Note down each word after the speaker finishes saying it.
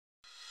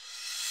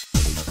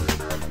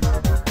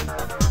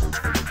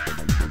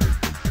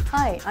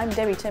Hi, I'm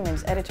Debbie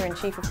Timmons,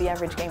 Editor-in-Chief of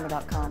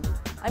TheAverageGamer.com.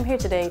 I'm here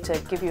today to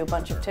give you a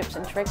bunch of tips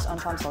and tricks on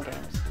console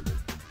games.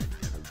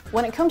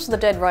 When it comes to the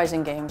Dead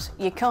Rising games,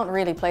 you can't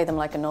really play them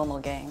like a normal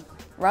game.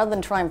 Rather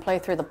than try and play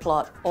through the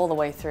plot all the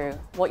way through,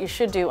 what you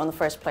should do on the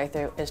first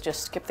playthrough is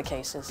just skip the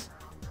cases.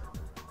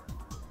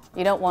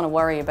 You don't want to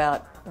worry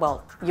about,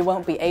 well, you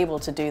won't be able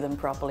to do them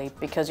properly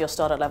because you'll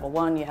start at level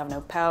 1, you have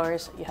no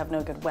powers, you have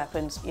no good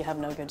weapons, you have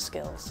no good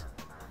skills.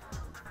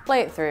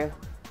 Play it through,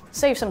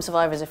 save some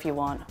survivors if you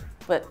want,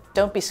 but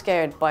don't be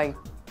scared by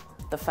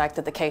the fact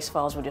that the case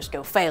files will just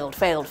go failed,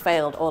 failed,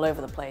 failed all over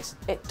the place.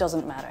 It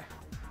doesn't matter.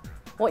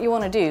 What you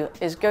want to do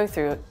is go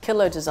through, kill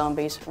loads of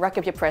zombies, rack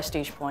up your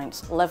prestige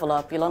points, level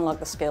up, you'll unlock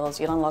the skills,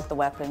 you'll unlock the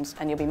weapons,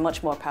 and you'll be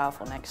much more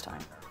powerful next time.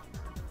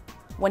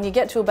 When you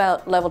get to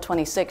about level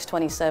 26,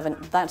 27,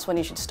 that's when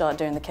you should start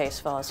doing the case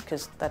files,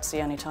 because that's the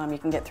only time you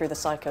can get through the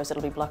psychos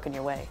that'll be blocking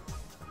your way.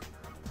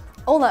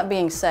 All that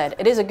being said,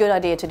 it is a good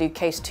idea to do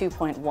case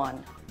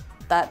 2.1.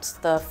 That's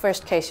the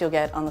first case you'll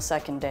get on the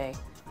second day.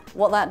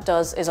 What that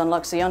does is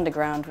unlocks the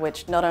underground,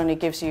 which not only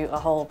gives you a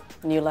whole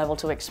new level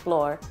to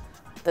explore,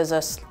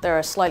 there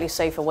are slightly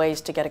safer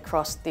ways to get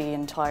across the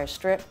entire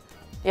strip.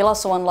 You'll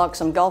also unlock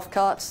some golf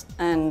carts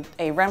and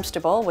a ramster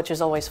ball, which is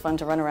always fun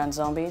to run around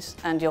zombies,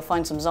 and you'll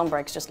find some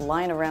zombies just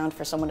lying around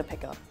for someone to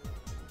pick up.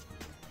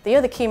 The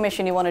other key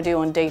mission you want to do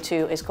on day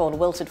 2 is called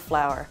Wilted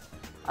Flower.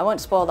 I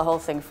won't spoil the whole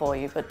thing for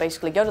you, but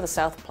basically go to the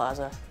South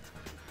Plaza,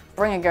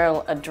 bring a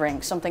girl a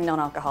drink, something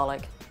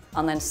non-alcoholic,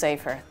 and then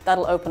save her.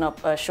 That'll open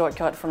up a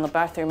shortcut from the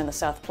bathroom in the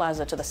South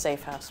Plaza to the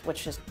safe house,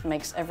 which just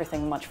makes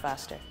everything much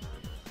faster.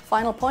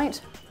 Final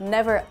point,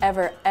 never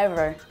ever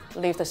ever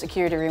leave the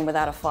security room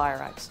without a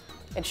fire axe.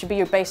 It should be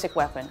your basic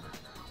weapon.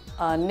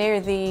 Near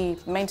the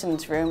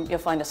maintenance room, you'll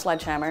find a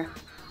sledgehammer.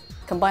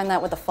 Combine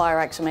that with a fire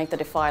axe and make the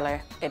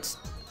defiler. It's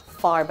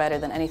far better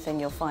than anything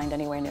you'll find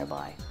anywhere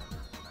nearby.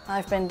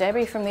 I've been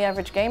Debbie from The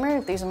Average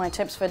Gamer. These are my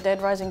tips for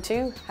Dead Rising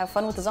 2. Have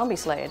fun with the zombie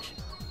slayage.